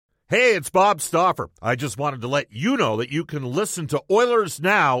Hey, it's Bob Stauffer. I just wanted to let you know that you can listen to Oilers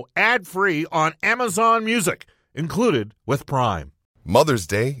Now ad-free on Amazon Music, included with Prime. Mother's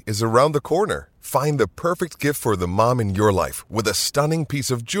Day is around the corner. Find the perfect gift for the mom in your life with a stunning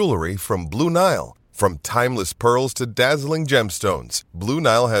piece of jewelry from Blue Nile. From timeless pearls to dazzling gemstones, Blue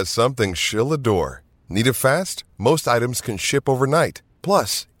Nile has something she'll adore. Need it fast? Most items can ship overnight.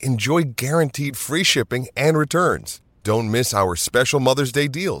 Plus, enjoy guaranteed free shipping and returns. Don't miss our special Mother's Day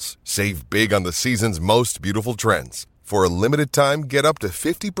deals. Save big on the season's most beautiful trends. For a limited time, get up to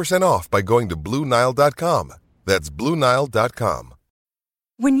 50% off by going to BlueNile.com. That's BlueNile.com.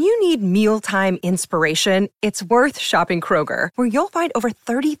 When you need mealtime inspiration, it's worth shopping Kroger, where you'll find over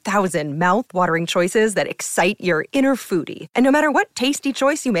 30,000 mouth-watering choices that excite your inner foodie. And no matter what tasty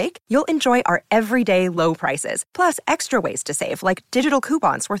choice you make, you'll enjoy our everyday low prices, plus extra ways to save, like digital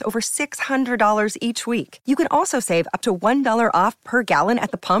coupons worth over $600 each week. You can also save up to $1 off per gallon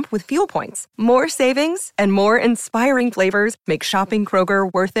at the pump with fuel points. More savings and more inspiring flavors make shopping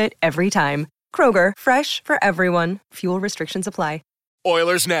Kroger worth it every time. Kroger, fresh for everyone. Fuel restrictions apply.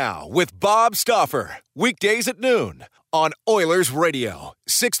 Oilers Now with Bob Stauffer. Weekdays at noon on Oilers Radio,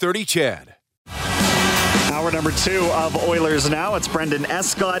 630 CHED. Hour number 2 of Oilers Now. It's Brendan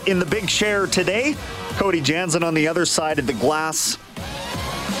Escott in the big chair today. Cody Jansen on the other side of the glass.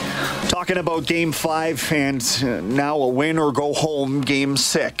 Talking about Game 5 and now a win or go home Game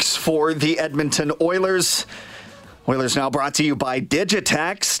 6 for the Edmonton Oilers. Oilers Now brought to you by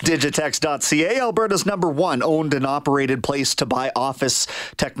Digitex. Digitex.ca, Alberta's #1 owned and operated place to buy office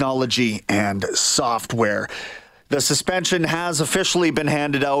technology and software. The suspension has officially been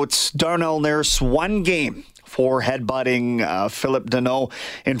handed out. Darnell Nurse, 1 game for headbutting Phillip Danault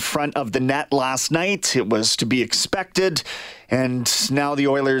in front of the net last night. It was to be expected. And now the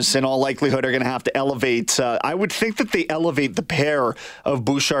Oilers, in all likelihood, are going to have to elevate. I would think that they elevate the pair of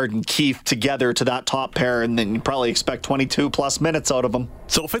Bouchard and Keith together to that top pair, and then you probably expect 22-plus minutes out of them.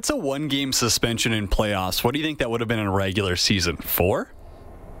 So if it's a 1-game suspension in playoffs, what do you think that would have been in a regular season? 4?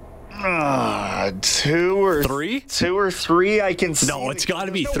 2 or 3? 2 or 3, I can see. No, it's got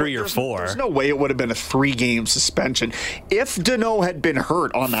to be 3 or 4. There's no way it would have been a 3-game suspension. If Danault had been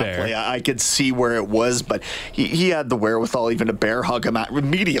hurt on that play, I could see where it was, but he had the wherewithal even to bear hug him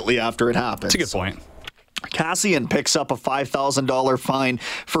immediately after it happened. That's a good point. Cassian picks up a $5,000 fine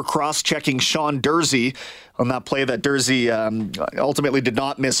for cross-checking Sean Durzi on that play that Durzi ultimately did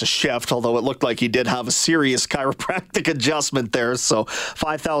not miss a shift, although it looked like he did have a serious chiropractic adjustment there. So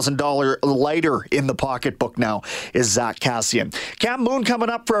 $5,000 lighter in the pocketbook now is Zach Cassian. Cam Moon coming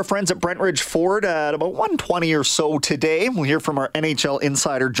up for our friends at Brentridge Ford at about 1:20 or so today. We'll hear from our NHL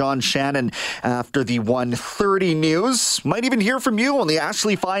insider John Shannon after the 1:30 news. Might even hear from you on the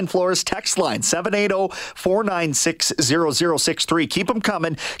Ashley Fine Floors text line, 780-496-0063. Keep them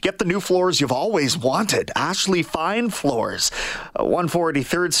coming. Get the new floors you've always wanted. Ashley Fine Floors,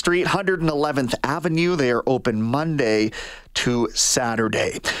 143rd Street, 111th Avenue. They are open Monday to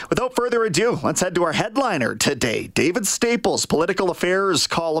Saturday. Without further ado, let's head to our headliner today. David Staples, political affairs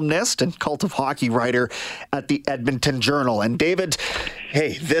columnist and cult of hockey writer at the Edmonton Journal. And David,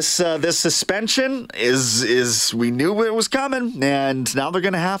 hey, this suspension is we knew it was coming, and now they're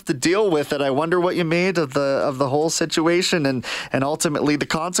going to have to deal with it. I wonder what you made of the whole situation and ultimately the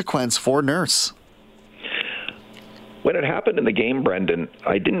consequence for Nurse. When it happened in the game, Brendan,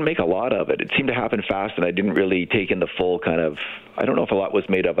 I didn't make a lot of it. It seemed to happen fast, and I didn't really take in the full kind of, I don't know if a lot was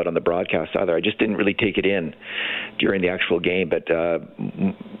made of it on the broadcast either. I just didn't really take it in during the actual game. But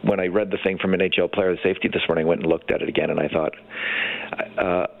when I read the thing from NHL Player of Safety this morning, I went and looked at it again, and I thought,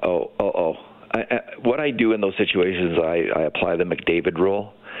 what I do in those situations, I apply the McDavid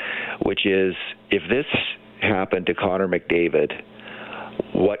rule, which is if this happened to Connor McDavid,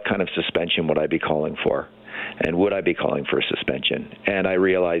 what kind of suspension would I be calling for? And would I be calling for a suspension? And I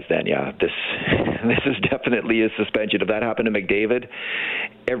realized then, this is definitely a suspension. If that happened to McDavid,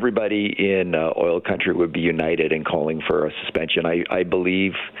 everybody in oil country would be united in calling for a suspension. I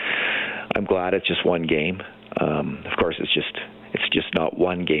believe, I'm glad it's just 1 game. Of course, it's just not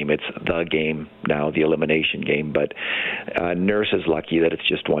 1 game. It's the game now, the elimination game. But Nurse is lucky that it's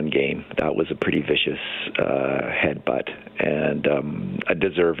just 1 game. That was a pretty vicious headbutt and a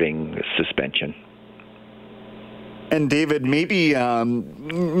deserving suspension. And David, maybe a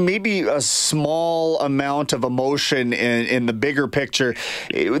small amount of emotion in the bigger picture.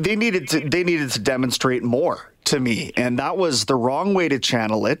 They needed to demonstrate more to me, and that was the wrong way to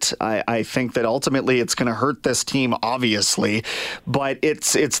channel it. I think that ultimately it's going to hurt this team, obviously, but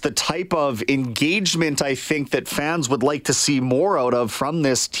it's the type of engagement I think that fans would like to see more out of from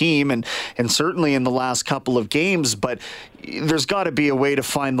this team, and certainly in the last couple of games, but there's got to be a way to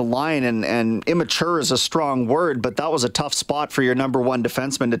find the line, and immature is a strong word, but that was a tough spot for your number one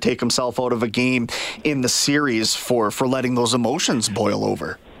defenseman to take himself out of a game in the series for letting those emotions boil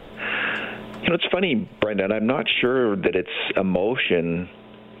over. You know, it's funny, Brendan, I'm not sure that it's emotion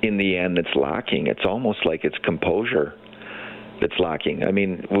in the end that's lacking. It's almost like it's composure that's lacking. I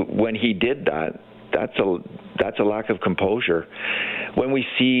mean, when he did that, that's a lack of composure. When we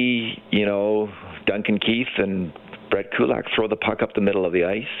see, you know, Duncan Keith and Brett Kulak throw the puck up the middle of the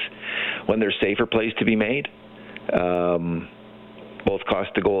ice when there's safer plays to be made, both cost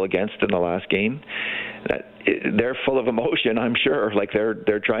a goal against in the last game. They're full of emotion, I'm sure. Like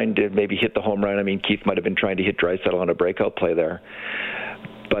they're trying to maybe hit the home run. I mean, Keith might have been trying to hit Draisaitl on a breakout play there.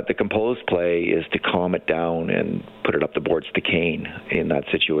 But the composed play is to calm it down and put it up the boards to Kane in that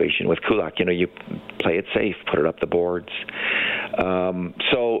situation. With Kulak, you know, you play it safe, put it up the boards.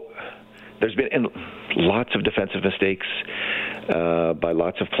 So there's been lots of defensive mistakes by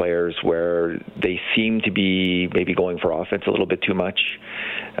lots of players where they seem to be maybe going for offense a little bit too much.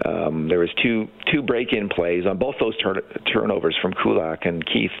 There was two break-in plays on both those turnovers from Kulak and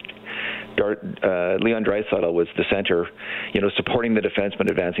Keith. Leon Draisaitl was the center, you know, supporting the defenseman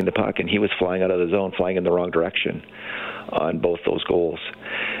advancing the puck, and he was flying out of the zone, flying in the wrong direction on both those goals.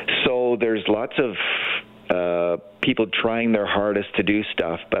 So there's lots of people trying their hardest to do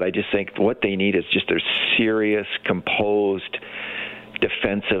stuff, but I just think what they need is just a serious, composed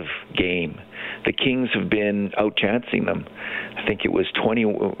defensive game. The Kings have been outchancing them. I think it was 20,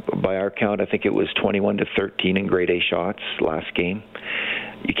 by our count, I think it was 21-13 in grade A shots last game.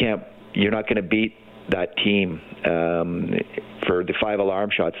 You're not going to beat that team for the 5 alarm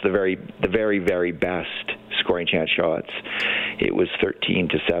shots, the very, very best scoring chance shots. It was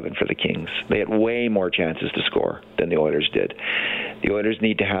 13-7 for the Kings. They had way more chances to score than the Oilers did. The Oilers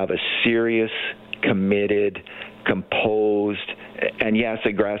need to have a serious, committed, composed, and yes,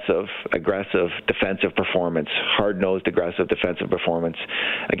 aggressive defensive performance, hard-nosed aggressive defensive performance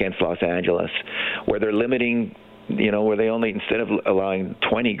against Los Angeles, where they're limiting, you know, where they only, instead of allowing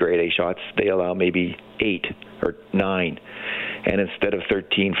 20 grade A shots, they allow maybe 8 or 9. And instead of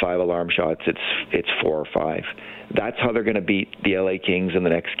 13 5-alarm shots, it's 4 or 5. That's how they're going to beat the LA Kings in the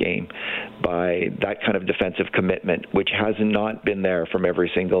next game, by that kind of defensive commitment, which has not been there from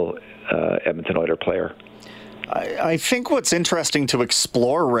every single Edmonton Oilers player. I think what's interesting to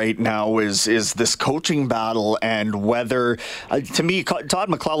explore right now is this coaching battle, and whether, to me, Todd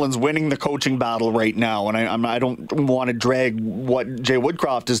McLellan's winning the coaching battle right now. And I don't want to drag what Jay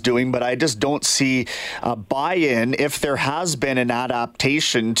Woodcroft is doing, but I just don't see buy-in if there has been an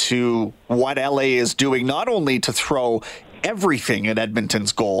adaptation to what LA is doing, not only to throw everything at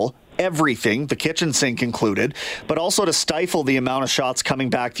Edmonton's goal, everything, the kitchen sink included, but also to stifle the amount of shots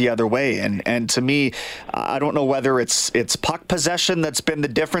coming back the other way. And to me, I don't know whether it's puck possession that's been the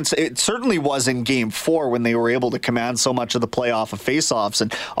difference. It certainly was in Game 4 when they were able to command so much of the play off of faceoffs,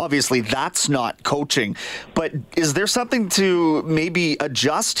 and obviously that's not coaching. But is there something to maybe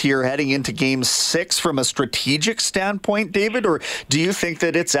adjust here heading into Game 6 from a strategic standpoint, David? Or do you think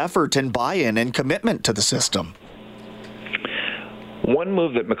that it's effort and buy-in and commitment to the system? One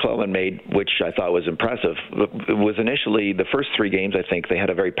move that McLellan made, which I thought was impressive, was initially the first 3 games, I think, they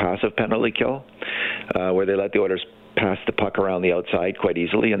had a very passive penalty kill, where they let the Oilers pass the puck around the outside quite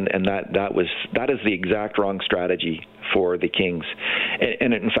easily, and that is the exact wrong strategy for the Kings.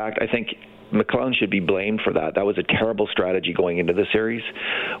 And in fact, I think McLellan should be blamed for that. That was a terrible strategy going into the series,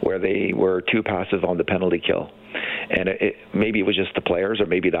 where they were too passive on the penalty kill. And maybe it was just the players, or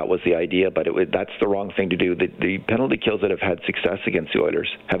maybe that was the idea, but that's the wrong thing to do. The penalty kills that have had success against the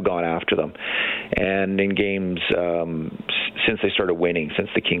Oilers have gone after them. And in games since they started winning, since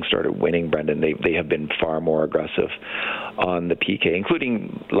the Kings started winning, Brendan, they have been far more aggressive on the PK,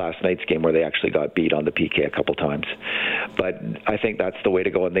 including last night's game where they actually got beat on the PK a couple times. But I think that's the way to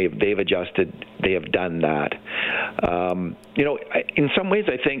go, and they've adjusted. They have done that. You know, in some ways,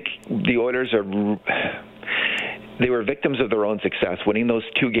 I think the Oilers they were victims of their own success, winning those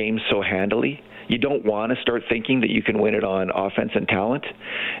 2 games so handily. You don't want to start thinking that you can win it on offense and talent,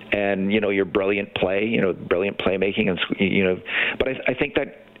 and your brilliant play, brilliant playmaking, and But I think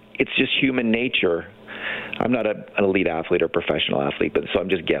that it's just human nature. I'm not an elite athlete or professional athlete, but so I'm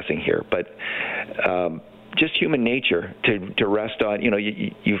just guessing here. But just human nature to rest on.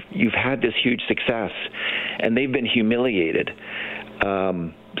 You've had this huge success, and they've been humiliated.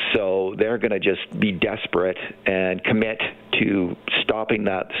 So they're going to just be desperate and commit to stopping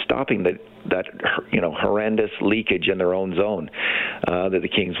that horrendous leakage in their own zone that the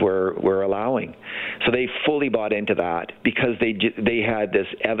Kings were allowing. So they fully bought into that because they had this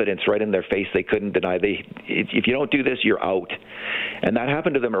evidence right in their face they couldn't deny. If you don't do this, you're out. And that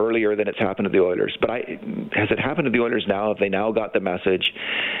happened to them earlier than it's happened to the Oilers. But has it happened to the Oilers now? Have they now got the message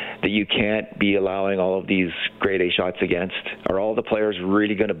that you can't be allowing all of these grade A shots against? Are all the players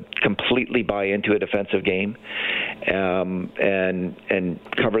really going to completely buy into a defensive game and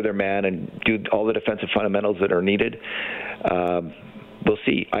cover their man and do all the defensive fundamentals that are needed? We'll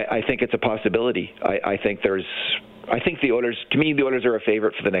see. I think it's a possibility. I think the Oilers, to me, the Oilers are a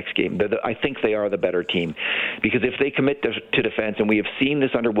favorite for the next game. I think they are the better team because if they commit to defense, and we have seen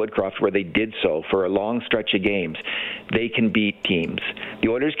this under Woodcroft where they did so for a long stretch of games, they can beat teams. The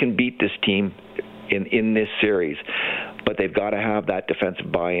Oilers can beat this team in this series, but they've got to have that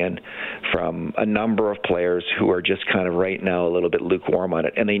defensive buy-in from a number of players who are just kind of right now a little bit lukewarm on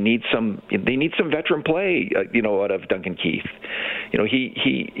it, and they need some veteran play, out of Duncan Keith.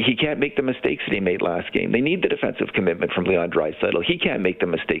 He can't make the mistakes that he made last game. They need the defensive commitment from Leon Draisaitl. He can't make the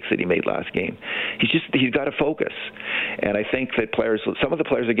mistakes that he made last game. He's got to focus, and I think that some of the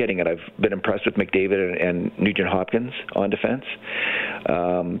players are getting it. I've been impressed with McDavid and Nugent Hopkins on defense.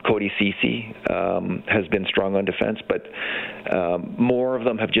 Cody Ceci has been strong on defense, but more of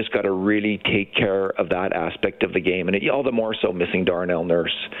them have just got to really take care of that aspect of the game, and all the more so missing Darnell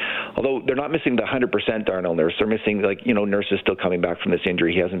Nurse. Although they're not missing the 100% Darnell Nurse, they're missing, Nurse is still coming back from this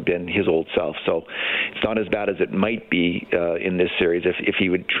injury. He hasn't been his old self, so it's not as bad as it might be in this series if he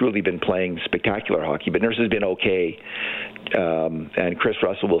would truly been playing spectacular hockey. But Nurse has been okay, and Chris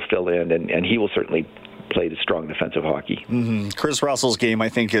Russell will fill in, and he will certainly played strong defensive hockey. Chris Russell's game, I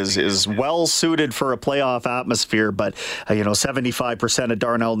think, is well suited for a playoff atmosphere, but 75% of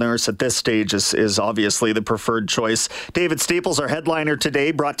Darnell Nurse at this stage is obviously the preferred choice. David Staples, our headliner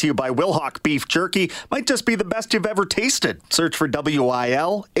today, brought to you by Wilhauk Beef Jerky. Might just be the best you've ever tasted. Search for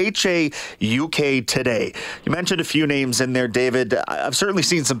WILHAUK today. You mentioned a few names in there, David. I've certainly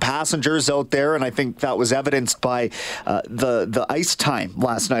seen some passengers out there, and I think that was evidenced by the ice time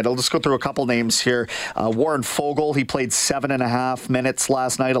last night. I'll just go through a couple names here. Warren Foegele, he played 7.5 minutes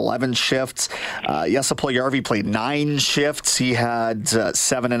last night, 11 shifts. Jesse Puljujärvi played 9 shifts. He had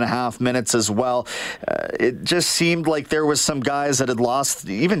 7.5 minutes as well. It just seemed like there was some guys that had lost.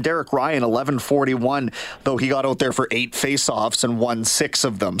 Even Derek Ryan, 11:41, though he got out there for 8 faceoffs and won 6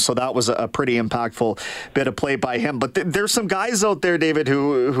 of them. So that was a pretty impactful bit of play by him. But there's some guys out there, David,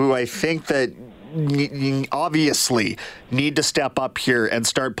 who I think that obviously need to step up here and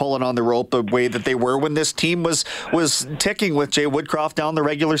start pulling on the rope the way that they were when this team was ticking with Jay Woodcroft down the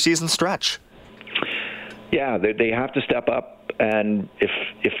regular season stretch. Yeah, they have to step up, and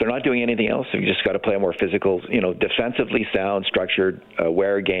if they're not doing anything else, you just got to play a more physical, defensively sound, structured,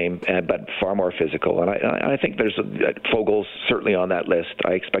 aware game, but far more physical. And I think there's Fogel's certainly on that list.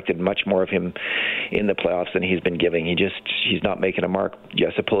 I expected much more of him in the playoffs than he's been giving. He's not making a mark.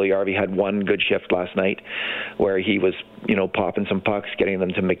 Jesse Puljujärvi had one good shift last night where he was, popping some pucks, getting them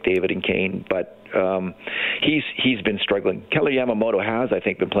to McDavid and Kane, but he's been struggling. Keller Yamamoto has, I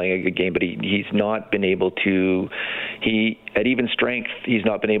think, been playing a good game, but he's not been able to. At even strength, he's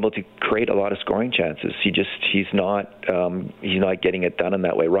not been able to create a lot of scoring chances. He's not getting it done in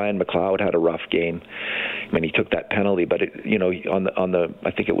that way. Ryan McLeod had a rough game. I mean, he took that penalty, but on the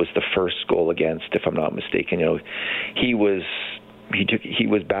I think it was the first goal against, if I'm not mistaken. He was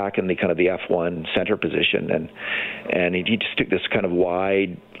back in the kind of the F1 center position, and he just took this kind of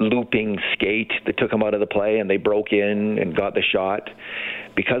wide looping skate that took him out of the play, and they broke in and got the shot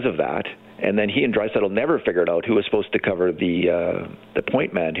because of that. And then he and Draisaitl never figured out who was supposed to cover the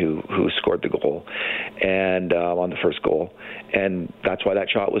point man who scored the goal, and on the first goal, and that's why that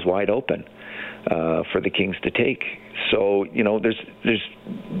shot was wide open for the Kings to take. So there's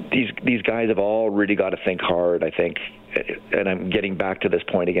these guys have all really got to think hard, I think. And I'm getting back to this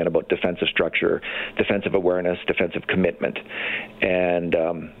point again about defensive structure, defensive awareness, defensive commitment. And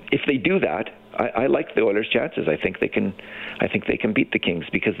if they do that, I like the Oilers' chances. I think they can beat the Kings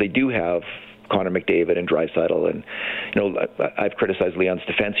because they do have Connor McDavid and Draisaitl, and I've criticized Leon's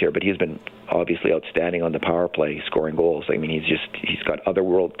defense here, but he's been obviously outstanding on the power play, scoring goals. I mean, he's got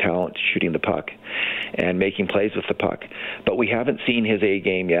otherworld talent shooting the puck and making plays with the puck. But we haven't seen his A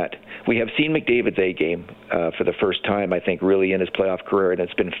game yet. We have seen McDavid's A game for the first time, I think, really in his playoff career, and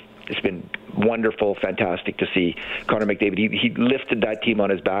it's been wonderful, fantastic to see Connor McDavid. He lifted that team on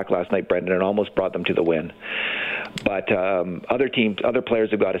his back last night, Brendan, and almost brought them to the win. But other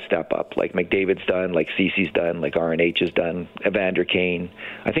players have got to step up, like McDavid's done, like Cece's done, like RNH has done, Evander Kane.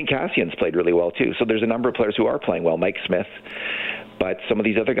 I think Cassian's played really well too. So there's a number of players who are playing well, Mike Smith. But some of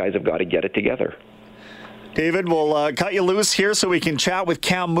these other guys have got to get it together. David, we'll cut you loose here so we can chat with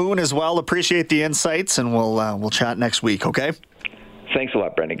Cam Moon as well. Appreciate the insights, and we'll chat next week, okay? Thanks a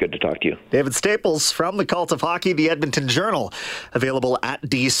lot, Brendan. Good to talk to you. David Staples from the Cult of Hockey, the Edmonton Journal, available at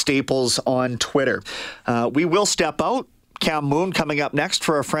dstaples on Twitter. We will step out. Cam Moon coming up next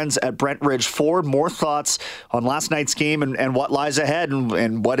for our friends at Brent Ridge Ford. More thoughts on last night's game and what lies ahead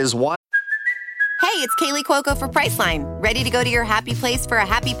and what is won. Hey, it's Kaylee Cuoco for Priceline. Ready to go to your happy place for a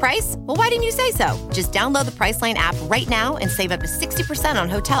happy price? Well, why didn't you say so? Just download the Priceline app right now and save up to 60% on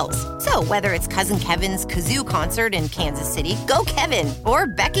hotels. So whether it's Cousin Kevin's Kazoo Concert in Kansas City, go Kevin, or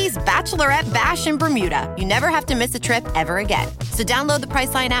Becky's Bachelorette Bash in Bermuda, you never have to miss a trip ever again. So download the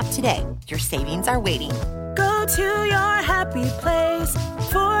Priceline app today. Your savings are waiting. Go to your happy place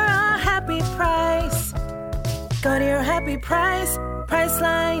for a happy price. Go to your happy price,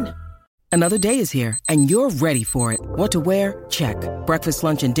 Priceline. Another day is here, and you're ready for it. What to wear? Check. Breakfast,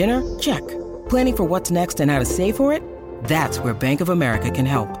 lunch, and dinner? Check. Planning for what's next and how to save for it? That's where Bank of America can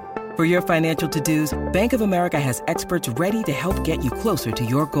help. For your financial to-dos, Bank of America has experts ready to help get you closer to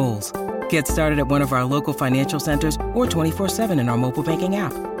your goals. Get started at one of our local financial centers or 24/7 in our mobile banking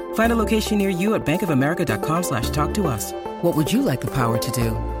app. Find a location near you at bankofamerica.com/talktous. What would you like the power to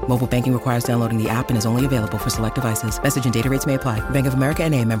do? Mobile banking requires downloading the app and is only available for select devices. Message and data rates may apply. Bank of America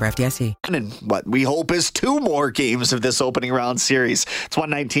NA, member FDIC. And what we hope is 2 more games of this opening round series. It's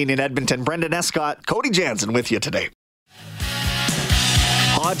 119 in Edmonton. Brendan Escott, Cody Jansen with you today.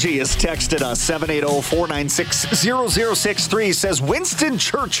 Haji has texted us 780-496-0063, says Winston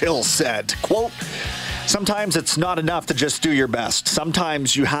Churchill said, quote, "Sometimes it's not enough to just do your best.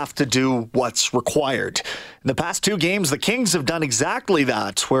 Sometimes you have to do what's required." In the past 2 games, the Kings have done exactly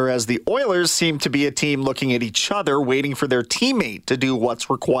that, whereas the Oilers seem to be a team looking at each other, waiting for their teammate to do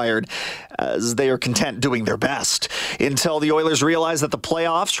what's required, as they are content doing their best. Until the Oilers realize that the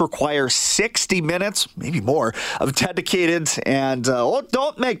playoffs require 60 minutes, maybe more, of dedicated and,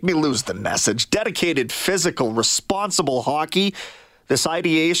 don't make me lose the message, dedicated, physical, responsible hockey. This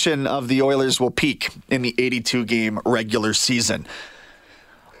ideation of the Oilers will peak in the 82-game regular season.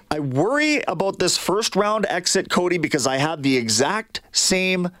 I worry about this first-round exit, Cody, because I had the exact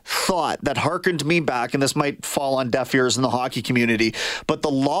same thought that harkened me back, and this might fall on deaf ears in the hockey community, but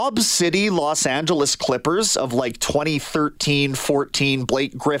the Lob City Los Angeles Clippers of like 2013-14,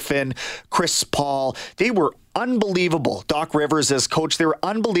 Blake Griffin, Chris Paul, they were unbelievable. Doc Rivers as coach, they were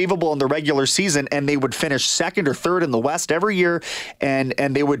unbelievable in the regular season, and they would finish second or third in the West every year, and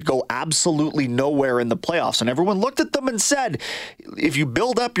they would go absolutely nowhere in the playoffs. And everyone looked at them and said, if you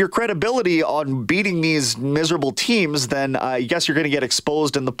build up your credibility on beating these miserable teams, then I guess you're going to get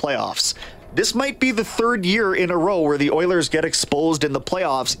exposed in the playoffs. This might be the 3rd year in a row where the Oilers get exposed in the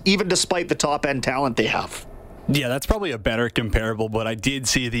playoffs, even despite the top-end talent they have. Yeah, that's probably a better comparable, but I did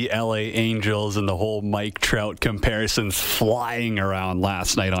see the LA Angels and the whole Mike Trout comparisons flying around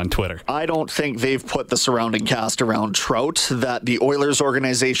last night on Twitter. I don't think they've put the surrounding cast around Trout that the Oilers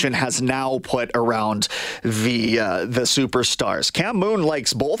organization has now put around the superstars. Cam Moon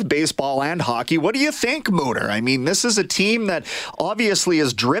likes both baseball and hockey. What do you think, Mooner? I mean, this is a team that obviously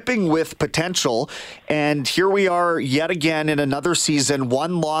is dripping with potential, and here we are yet again in another season,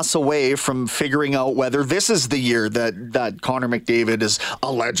 1 loss away from figuring out whether this is the year that Connor McDavid is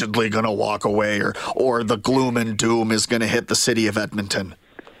allegedly going to walk away or the gloom and doom is going to hit the city of Edmonton.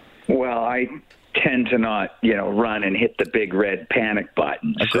 Well, I tend to not, run and hit the big red panic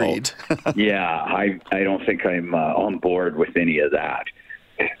button. Agreed. So, yeah, I don't think I'm on board with any of that.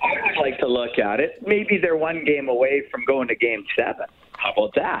 I would like to look at it. Maybe they're 1 game away from going to Game 7. How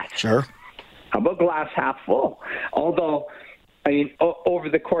about that? Sure. How about glass half full? Although, over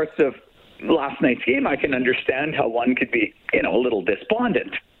the course of last night's game, I can understand how one could be, a little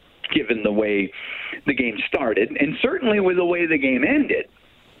despondent given the way the game started and certainly with the way the game ended.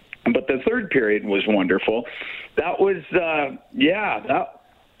 But the third period was wonderful. That was, I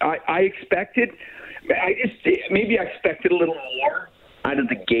expected, maybe I expected a little more out of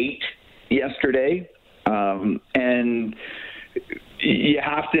the gate yesterday. And you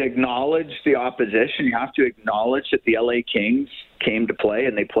have to acknowledge the opposition. You have to acknowledge that the LA Kings came to play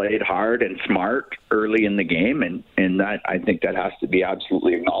and they played hard and smart early in the game, and that, I think that has to be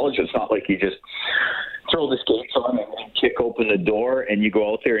absolutely acknowledged. It's not like you just throw the skates on and kick open the door and you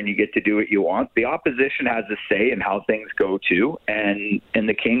go out there and you get to do what you want. The opposition has a say in how things go too, and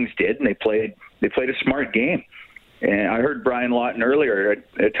the Kings did, and they played a smart game. And I heard Brian Lawton earlier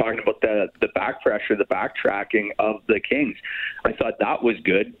talking about the back pressure, the backtracking of the Kings. I thought that was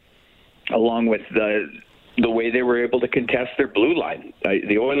good, along with the way they were able to contest their blue line.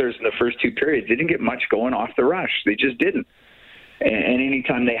 The Oilers in the first two periods, they didn't get much going off the rush. They just didn't. And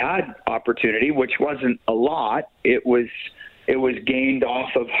anytime they had opportunity, which wasn't a lot, it was gained off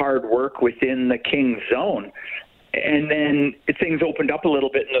of hard work within the Kings zone. And then things opened up a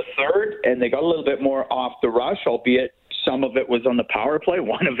little bit in the third, and they got a little bit more off the rush, albeit some of it was on the power play.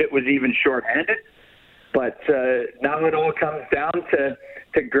 One of it was even shorthanded. But now it all comes down to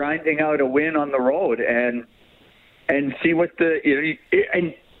grinding out a win on the road and see what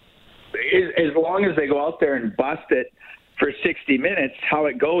and as long as they go out there and bust it for 60 minutes, how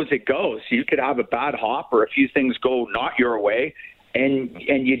it goes, it goes. You could have a bad hop or a few things go not your way, and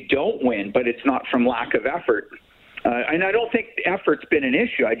you don't win, but it's not from lack of effort. And I don't think effort's been an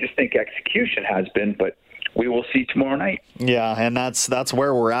issue. I just think execution has been, but we will see tomorrow night. Yeah, and that's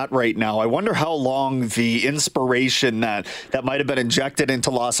where we're at right now. I wonder how long the inspiration that might have been injected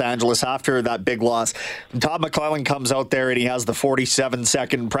into Los Angeles after that big loss. Todd McLellan comes out there and he has the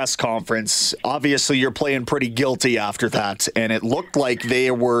 47-second press conference. Obviously, you're playing pretty guilty after that, and it looked like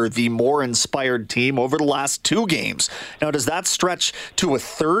they were the more inspired team over the last two games. Now, does that stretch to a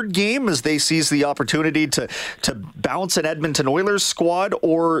third game as they seize the opportunity to bounce an Edmonton Oilers squad,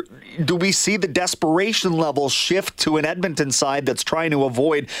 or do we see the desperation level shift to an Edmonton side that's trying to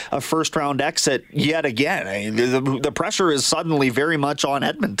avoid a first-round exit yet again? I mean, the pressure is suddenly very much on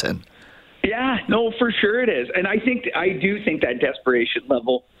Edmonton. Yeah, no, for sure it is. And I do think that desperation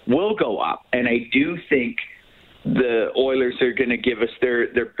level will go up. And I do think the Oilers are going to give us their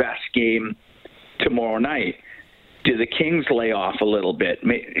best game tomorrow night. Do the Kings lay off a little bit?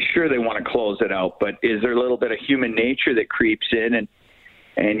 Sure, they want to close it out, but is there a little bit of human nature that creeps in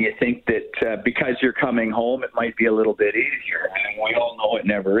and you think that because you're coming home, it might be a little bit easier? And we all know it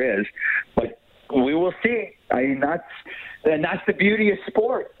never is. But we will see. I mean, that's the beauty of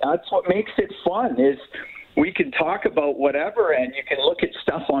sport. That's what makes it fun, is we can talk about whatever and you can look at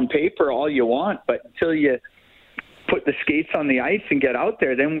stuff on paper all you want, but until you put the skates on the ice and get out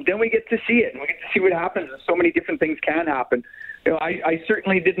there, then we get to see it. And we get to see what happens. And so many different things can happen. You know, I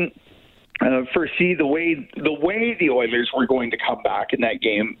certainly didn't foresee the way the Oilers were going to come back in that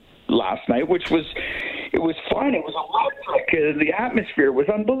game last night, which was fun. It was electric. The atmosphere was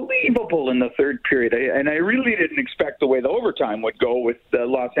unbelievable in the third period, and I really didn't expect the way the overtime would go with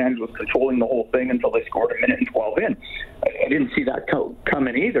Los Angeles controlling the whole thing until they scored a minute and 12 in. I didn't see that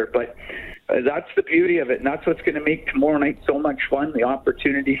coming either, but that's the beauty of it, and that's what's going to make tomorrow night so much fun. The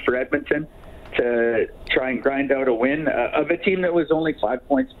opportunity for Edmonton to try and grind out a win of a team that was only 5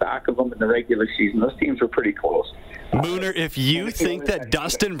 points back of them in the regular season. Those teams were pretty close. Mooner, if you think that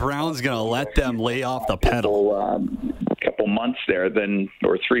Dustin Brown's going to let them lay off the pedal, couple months there,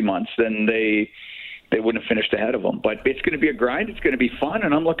 or 3 months, then they wouldn't have finished ahead of them. But it's going to be a grind. It's going to be fun,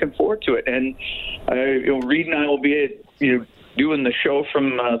 and I'm looking forward to it. And Reed and I will be doing the show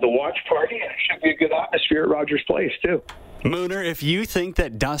from the watch party, and it should be a good atmosphere at Rogers Place too. Mooner, if you think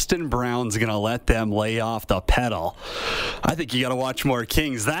that Dustin Brown's going to let them lay off the pedal, I think you got to watch more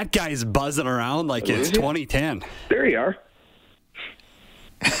Kings. That guy's buzzing around like it's 2010. There you are.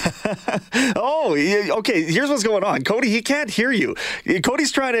 Oh, okay. Here's what's going on. Cody, he can't hear you.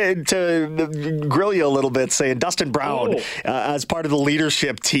 Cody's trying to grill you a little bit, saying Dustin Brown, as part of the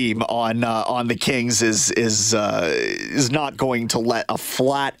leadership team on the Kings, is not going to let a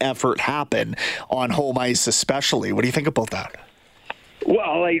flat effort happen on home ice, especially. What do you think about that?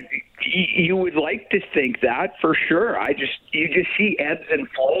 Well, you would like to think that for sure. You just see ebbs and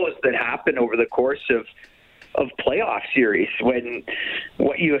flows that happen over the course of playoff series, when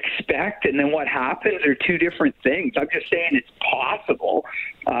what you expect and then what happens are two different things. I'm just saying it's possible.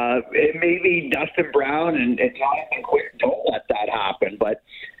 Maybe Dustin Brown and Jonathan Quick don't let that happen, but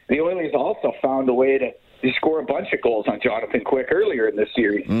the Oilers also found a way to score a bunch of goals on Jonathan Quick earlier in the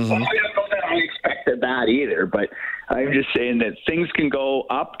series. Mm-hmm. So I don't know that I expected that either, but I'm just saying that things can go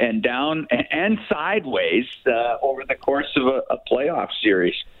up and down and sideways over the course of a playoff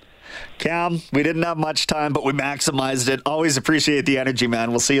series. Cam, we didn't have much time, but we maximized it. Always appreciate the energy, man.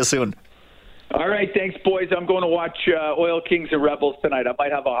 We'll see you soon. All right, thanks, boys. I'm going to watch Oil Kings and Rebels tonight. I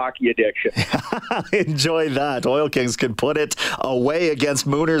might have a hockey addiction. Enjoy that. Oil Kings could put it away against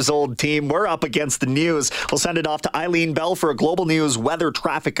Mooner's old team. We're up against the news. We'll send it off to Eileen Bell for a Global News weather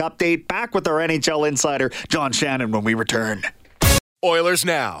traffic update. Back with our NHL insider, John Shannon, when we return. Oilers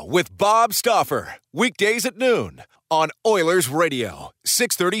Now with Bob Stauffer. Weekdays at noon on Oilers Radio,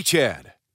 630 CHED.